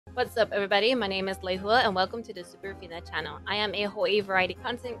What's up, everybody? My name is Leihua, and welcome to the Superfina channel. I am a Hawaii variety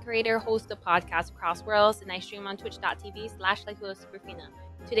content creator, host of podcast across worlds, and I stream on twitch.tv/Leihua Superfina.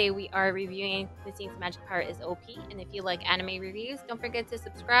 Today, we are reviewing The Saint's Magic Power is OP, and if you like anime reviews, don't forget to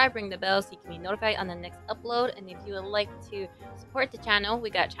subscribe, ring the bell so you can be notified on the next upload. And if you would like to support the channel, we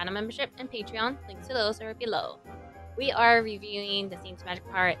got channel membership and Patreon. Links to those are below. We are reviewing The Saint's Magic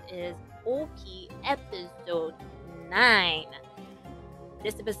Power is OP episode 9.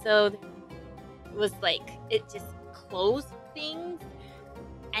 This episode was like, it just closed things,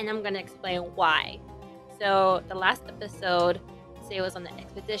 and I'm gonna explain why. So the last episode, say, was on the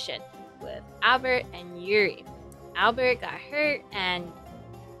expedition with Albert and Yuri. Albert got hurt, and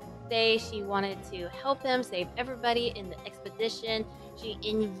say she wanted to help him save everybody in the expedition. She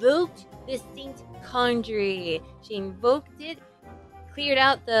invoked the Saint Conjury. She invoked it, cleared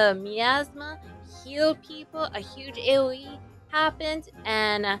out the miasma, healed people, a huge AoE happened,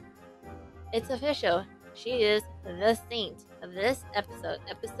 and it's official. She is the saint of this episode.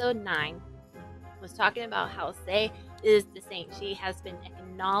 Episode 9 was talking about how Sei is the saint. She has been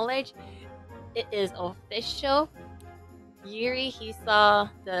acknowledged. It is official. Yuri, he saw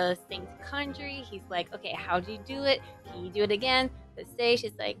the Saint Conjury. He's like, okay, how'd you do it? Can you do it again? But Sei,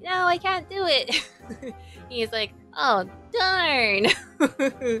 she's like, no, I can't do it. He's like, oh, darn.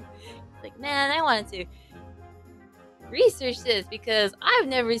 He's like, man, I wanted to research this because I've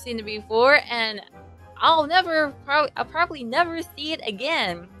never seen it before, and I'll probably never see it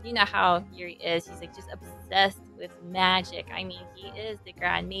again. You know how Yuri is. He's like just obsessed with magic. I mean, he is the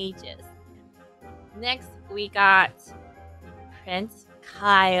Grand Magus. Next, we got Prince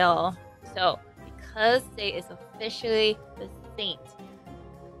Kyle. So, because Sei is officially the saint,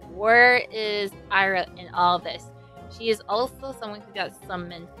 where is Aira in all this? She is also someone who got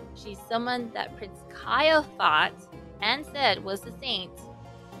summoned. She's someone that Prince Kyle fought and said was the saint,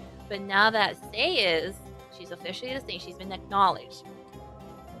 but now that she's officially the saint, she's been acknowledged.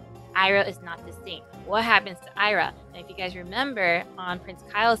 Aira is not the saint. What happens to Aira? And if you guys remember on Prince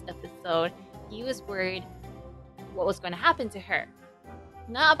Kyle's episode, he was worried what was going to happen to her.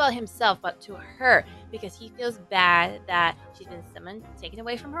 Not about himself, but to her, because he feels bad that she's been summoned, taken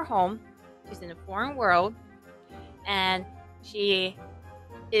away from her home. She's in a foreign world, and she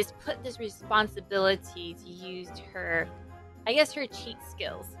is put this responsibility to use her, I guess, her cheat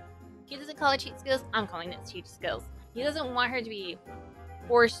skills. He doesn't call it cheat skills, I'm calling it cheat skills. He doesn't want her to be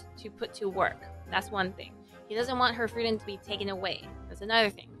forced to put to work. That's one thing. He doesn't want her freedom to be taken away. That's another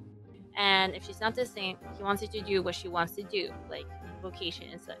thing. And if she's not the same, he wants her to do what she wants to do, like vocation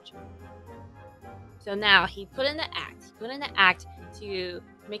and such. So now he put in the act. He put in the act to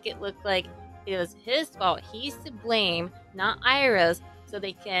make it look like it was his fault. He's to blame, not Aira's, so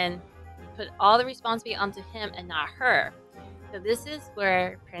they can put all the responsibility onto him and not her. So this is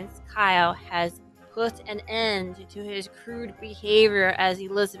where Prince Kyle has put an end to his crude behavior, as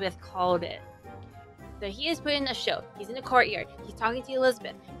Elizabeth called it. So he is putting a show. He's in the courtyard. He's talking to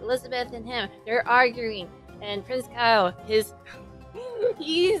Elizabeth. Elizabeth and him, they're arguing. And Prince Kyle,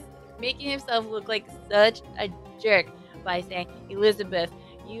 he's making himself look like such a jerk by saying, Elizabeth,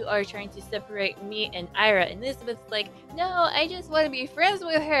 you are trying to separate me and Aira. And Elizabeth's like, no, I just want to be friends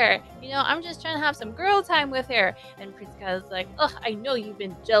with her. You know, I'm just trying to have some girl time with her. And Prince Kyle's like, oh, I know you've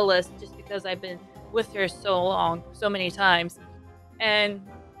been jealous just because I've been with her so long, so many times. And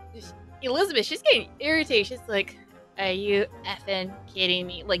Elizabeth, she's getting irritated. She's like, are you effing kidding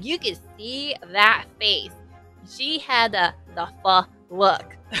me? Like, you could see that face. She had the fuck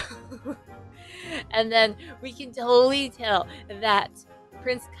look. And then we can totally tell that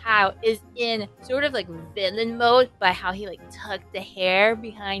Prince Kyle is in sort of like villain mode by how he like tucked the hair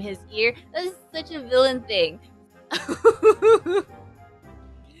behind his ear. That is such a villain thing.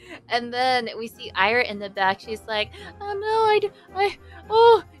 And then we see Aira in the back. She's like, oh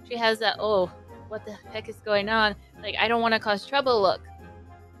no, she has that, oh, what the heck is going on? Like, I don't want to cause trouble look.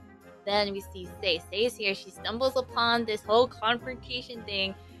 Then we see Sei. Sei's here. She stumbles upon this whole confrontation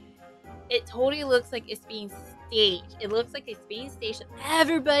thing. It totally looks like it's being staged. It looks like it's being staged so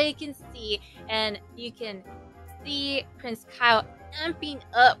everybody can see, and you can see Prince Kyle amping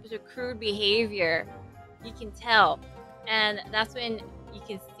up the crude behavior. You can tell. And that's when you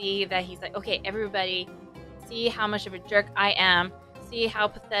can see that he's like, okay, everybody, see how much of a jerk I am. See how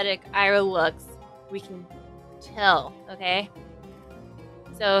pathetic Aira looks. We can tell, okay?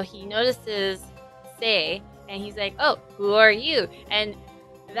 So he notices Sei, and he's like, oh, who are you? And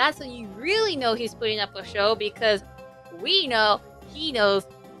that's when you really know he's putting up a show, because we know he knows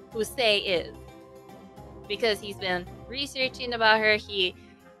who Sei is. Because he's been researching about her. He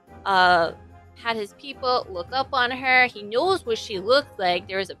had his people look up on her. He knows what she looks like.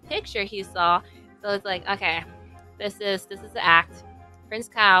 There was a picture he saw. So it's like, okay, this is the act. Prince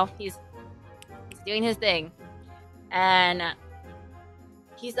Kyle, he's doing his thing. And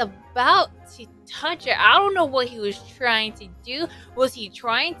he's about to touch her. I don't know what he was trying to do. Was he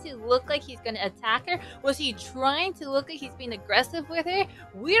trying to look like he's going to attack her? Was he trying to look like he's being aggressive with her?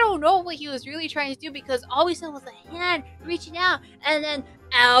 We don't know what he was really trying to do, because all we saw was a hand reaching out. And then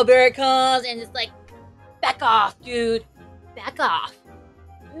Albert comes and it's like, back off, dude. Back off.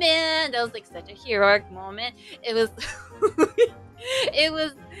 Man, that was like such a heroic moment. It was, it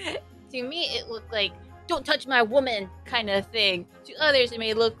was, to me, it looked like, don't touch my woman kind of thing. To others, it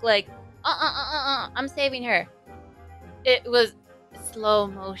may look like, I'm saving her. It was slow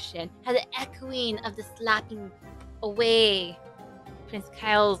motion, had the echoing of the slapping away Prince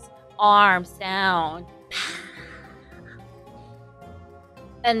Kyle's arm sound.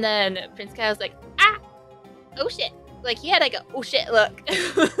 And then Prince Kyle's like, ah, oh shit. Like, he had like a oh shit look.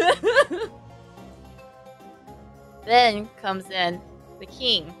 Then comes in the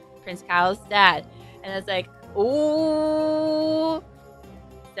king, Prince Kyle's dad. And it's like, ooh.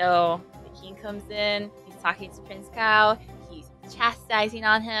 So the king comes in. He's talking to Prince Kyle. He's chastising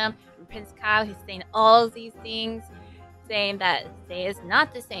on him. And Prince Kyle, he's saying all of these things, saying that Say is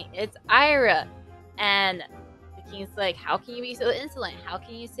not the same. It's Aira. And the king's like, how can you be so insolent? How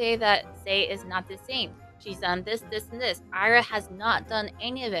can you say that Say is not the same? She's done this, this, and this. Aira has not done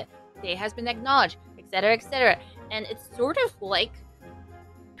any of it. Say has been acknowledged, etc., etc. And it's sort of like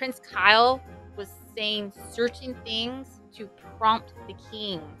Prince Kyle was saying certain things to prompt the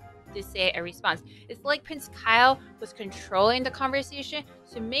king to say a response. It's like Prince Kyle was controlling the conversation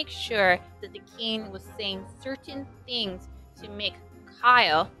to make sure that the king was saying certain things to make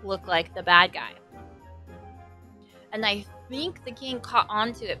Kyle look like the bad guy. And I think the king caught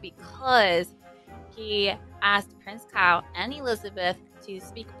on to it because he asked Prince Kyle and Elizabeth to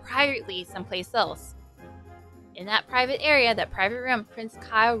speak privately someplace else. In that private area, that private room, Prince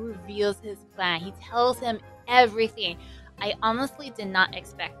Kyle reveals his plan. He tells him everything. I honestly did not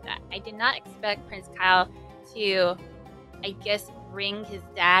expect that. I did not expect Prince Kyle to, I guess, bring his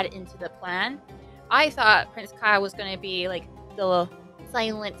dad into the plan. I thought Prince Kyle was going to be like the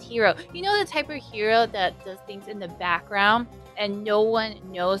silent hero. You know, the type of hero that does things in the background and no one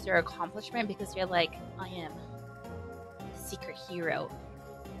knows their accomplishment because they're like, I am a secret hero.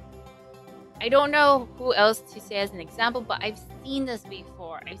 I don't know who else to say as an example, but I've seen this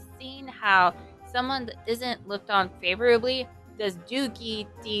before. I've seen how someone that isn't looked on favorably does deeds,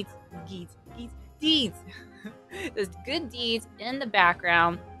 does good deeds in the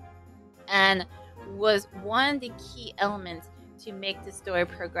background and was one of the key elements to make the story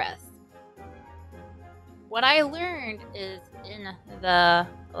progress. What I learned is in the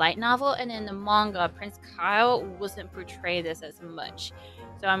light novel and in the manga, Prince Kyle wasn't portrayed as much.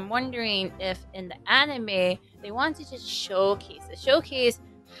 So I'm wondering if in the anime, they want to just showcase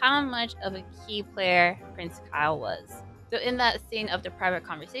how much of a key player Prince Kyle was. So in that scene of the private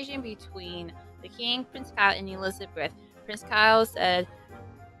conversation between the king, Prince Kyle, and Elizabeth, Prince Kyle said,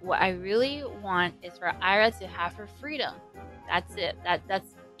 what I really want is for Aira to have her freedom. That's it.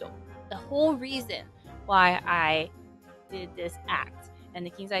 That's the whole reason why I did this act. And the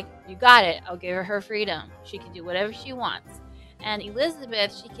king's like, you got it. I'll give her freedom. She can do whatever she wants. And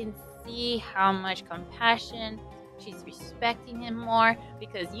Elizabeth, she can see how much compassion, she's respecting him more,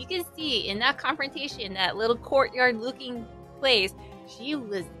 because you can see in that confrontation, that little courtyard looking place, she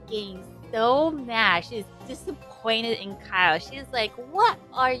was getting so mad. She's disappointed in Kyle. She's like, what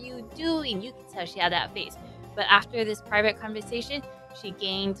are you doing? You can tell she had that face. But after this private conversation, she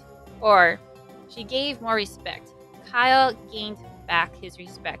gave more respect. Kyle gained back his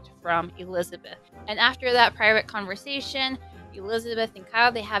respect from Elizabeth. And after that private conversation, Elizabeth and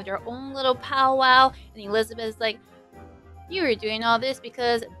Kyle, they have their own little powwow, and Elizabeth's like, you were doing all this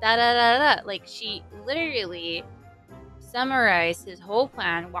because da-da-da-da. Like, she literally summarized his whole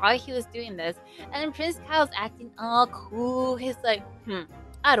plan while he was doing this, and Prince Kyle's acting all cool. He's like,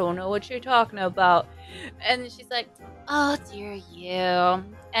 I don't know what you're talking about. And she's like, oh dear you.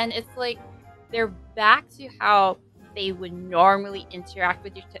 And it's like, they're back to how they would normally interact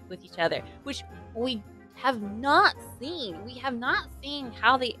with each other, which we have not seen. We have not seen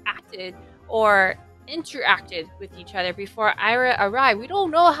how they acted or interacted with each other before Aira arrived. We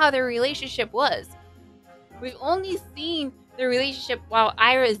don't know how their relationship was. We've only seen the relationship while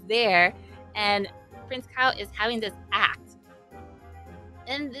Aira is there and Prince Kyle is having this act.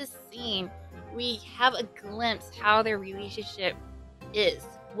 In this scene, we have a glimpse how their relationship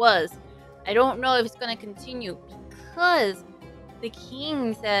was. I don't know if it's going to continue because the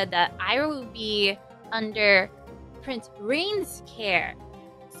king said that Aira would be under Prince Rain's care.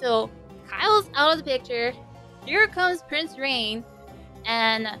 So Kyle's out of the picture. Here comes Prince Rain.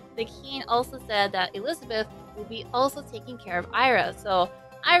 And the king also said that Elizabeth will be also taking care of Aira. So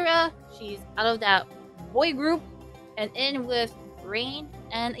Aira, she's out of that boy group and in with Rain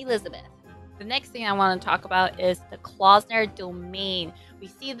and Elizabeth. The next thing I want to talk about is the Klausner Domain. We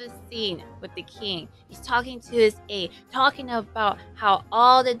see this scene with the king. He's talking to his aide, talking about how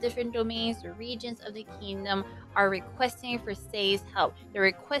all the different domains or regions of the kingdom are requesting for Say's help. They're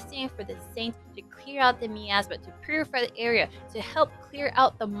requesting for the saints to clear out the miasma, to purify the area, to help clear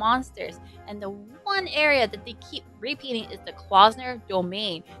out the monsters. And the one area that they keep repeating is the Klausner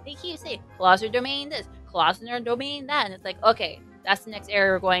Domain. They keep saying, Klausner Domain this, Klausner Domain that. And it's like, okay, that's the next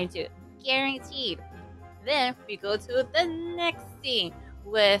area we're going to. Guaranteed. Then we go to the next scene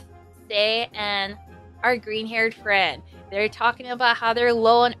with Say and our green-haired friend. They're talking about how they're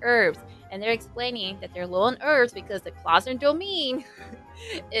low on herbs, and they're explaining that they're low on herbs because the Klausner Domain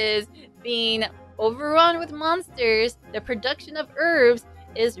is being overrun with monsters. The production of herbs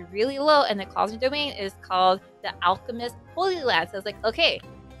is really low, and the Klausner Domain is called the Alchemist Holy Land. So it's like, okay,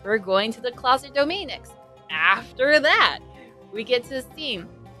 we're going to the Klausner Domain next. After that, we get to the scene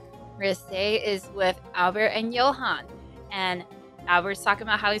where Say is with Albert and Johann, and Albert's talking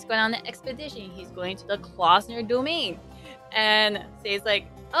about how he's going on the expedition. He's going to the Klausner Domain, and Say's like,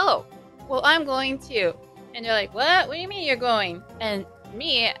 oh, well, I'm going too. And they're like, what do you mean you're going? And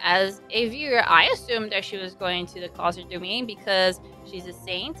me, as a viewer, I assumed that she was going to the Klausner Domain because she's a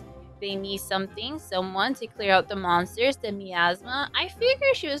saint. They need someone to clear out the monsters, the miasma. I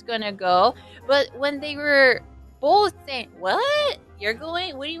figured she was gonna go, but when they were both saying, what? You're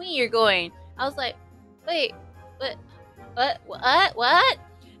going? What do you mean you're going? I was like, wait, what?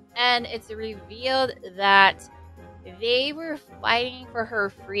 And it's revealed that they were fighting for her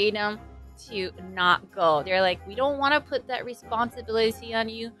freedom to not go. They're like, we don't want to put that responsibility on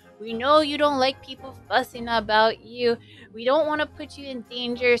you. We know you don't like people fussing about you. We don't want to put you in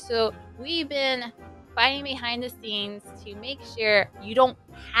danger. So we've been fighting behind the scenes to make sure you don't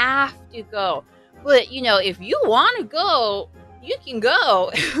have to go. But, you know, if you want to go, you can go.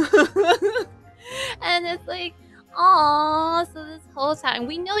 And it's like, oh, so this whole time,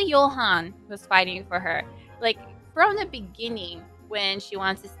 we know Johann was fighting for her. Like, from the beginning, when she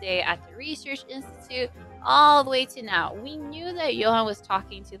wants to stay at the Research Institute, all the way to now, we knew that Johann was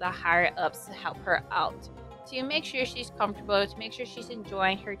talking to the higher-ups to help her out, to make sure she's comfortable, to make sure she's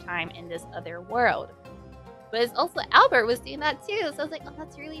enjoying her time in this other world. But it's also Albert was doing that too. So I was like, oh,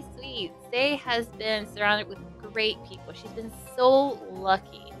 that's really sweet. Say has been surrounded with great people. She's been so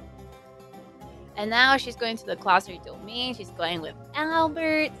lucky. And now she's going to the Klausner Domain. She's going with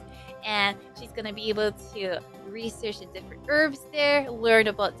Albert. And she's going to be able to research the different herbs there, learn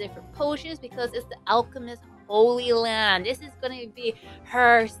about different potions, because it's the Alchemist Holy Land. This is going to be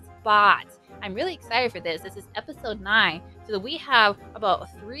her spot. I'm really excited for this. This is episode 9. So we have about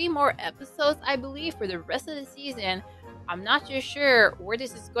 3 more episodes, I believe, for the rest of the season. I'm not too sure where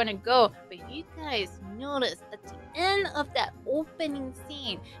this is going to go, but you guys notice at the end of that opening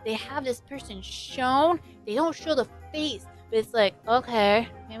scene, they have this person shown. They don't show the face, but it's like, okay,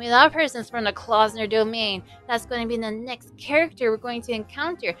 maybe that person's from the Klausner Domain. That's going to be the next character we're going to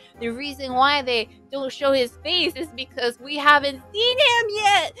encounter. The reason why they don't show his face is because we haven't seen him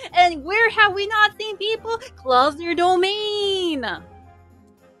yet. And where have we not seen people? Klausner Domain.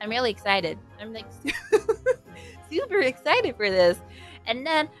 I'm really excited. I'm like super excited for this. And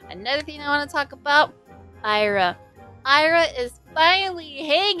then another thing I want to talk about, Aira. Aira is finally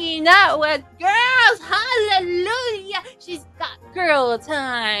hanging out with girls. Hallelujah. She's got girl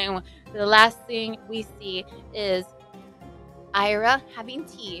time. The last thing we see is Aira having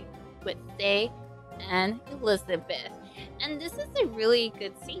tea with Say and Elizabeth. And this is a really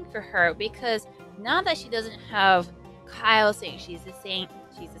good scene for her because now that she doesn't have Kyle saying she's a saint,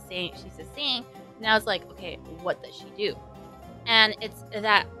 now it's like, okay, what does she do? And it's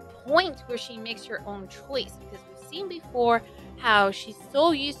that point where she makes her own choice, because we've seen before how she's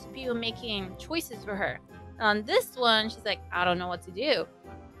so used to people making choices for her. On this one, she's like, I don't know what to do.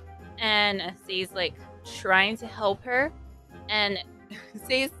 And Say's like trying to help her. And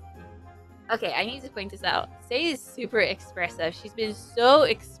Say's, okay, I need to point this out. Say is super expressive. She's been so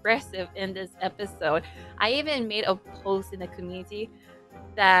expressive in this episode. I even made a post in the community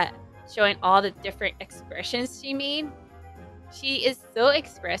that showing all the different expressions she made. She is so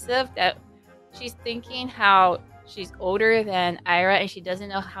expressive that she's thinking how she's older than Aira and she doesn't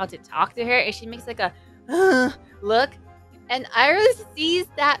know how to talk to her, and she makes like a look, and Aira sees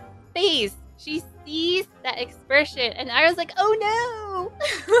that face. she sees that expression, and I was like, oh no.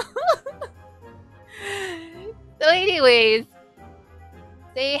 So anyways,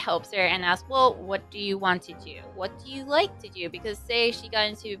 Say helps her and asks, well, what do you want to do? What do you like to do? Because Say she got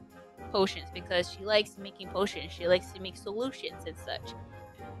into potions because she likes making potions. She likes to make solutions and such.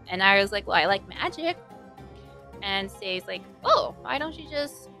 And I was like, well, I like magic. And Say's like, oh, why don't you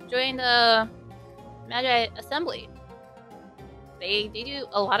just join the magic assembly? They do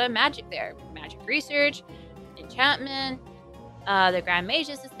a lot of magic there. Magic research, enchantment, the Grand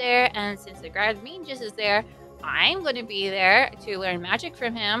Magus is there. And since the Grand Magus is there, I'm going to be there to learn magic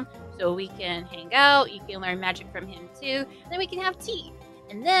from him, so we can hang out. You can learn magic from him too. Then we can have tea.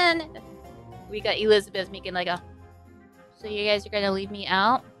 And then we got Elizabeth making like a, so you guys are going to leave me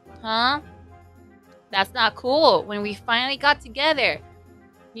out? Huh? That's not cool. When we finally got together,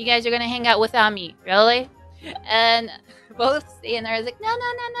 you guys are going to hang out without me. Really? And both Say and I was like, no,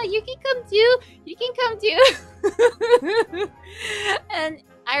 you can come too. You can come too. And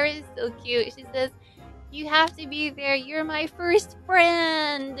Ira is so cute. She says, you have to be there. You're my first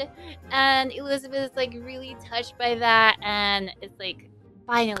friend. And Elizabeth is like really touched by that. And it's like,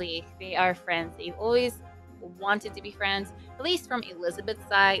 finally, they are friends. They've always wanted to be friends, at least from Elizabeth's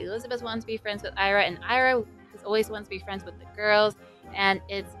side. Elizabeth wants to be friends with Ira, and Ira has always wants to be friends with the girls. And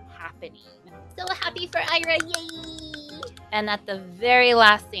it's happening. So happy for Ira. Yay! And at the very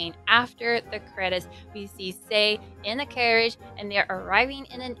last scene, after the credits, we see Say in a carriage, and they're arriving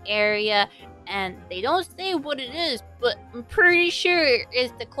in an area. And they don't say what it is, but I'm pretty sure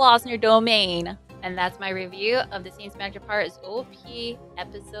it's the Klausner Domain. And that's my review of the Saints Magic Powers OP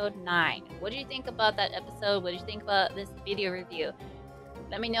Episode 9. What do you think about that episode? What do you think about this video review?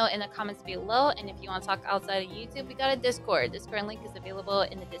 Let me know in the comments below. And if you want to talk outside of YouTube, we got a Discord. Discord link is available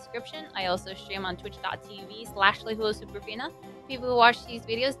in the description. I also stream on twitch.tv/LeihuaSuperfina. People who watch these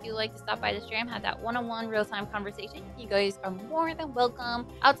videos do like to stop by the stream, have that one-on-one real-time conversation. You guys are more than welcome.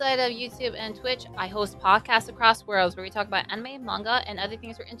 Outside of YouTube and Twitch, I host podcasts across worlds where we talk about anime, manga, and other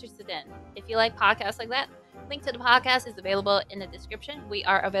things we're interested in. If you like podcasts like that, link to the podcast is available in the description. We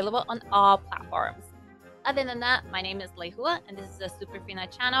are available on all platforms. Other than that, my name is Leihua, and this is the Superfina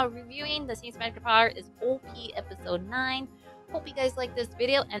channel reviewing the Saints Magic Power is OP Episode 9. Hope you guys like this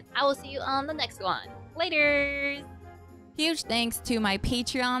video, and I will see you on the next one. Laters! Huge thanks to my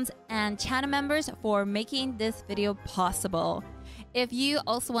Patreons and channel members for making this video possible. If you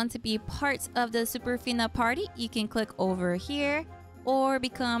also want to be part of the Superfina party, you can click over here or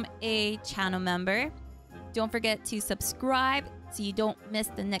become a channel member. Don't forget to subscribe so you don't miss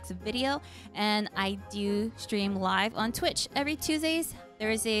the next video. And I do stream live on Twitch every Tuesdays,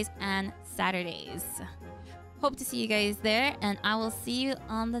 Thursdays, and Saturdays. Hope to see you guys there, and I will see you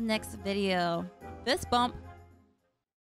on the next video. Fist bump!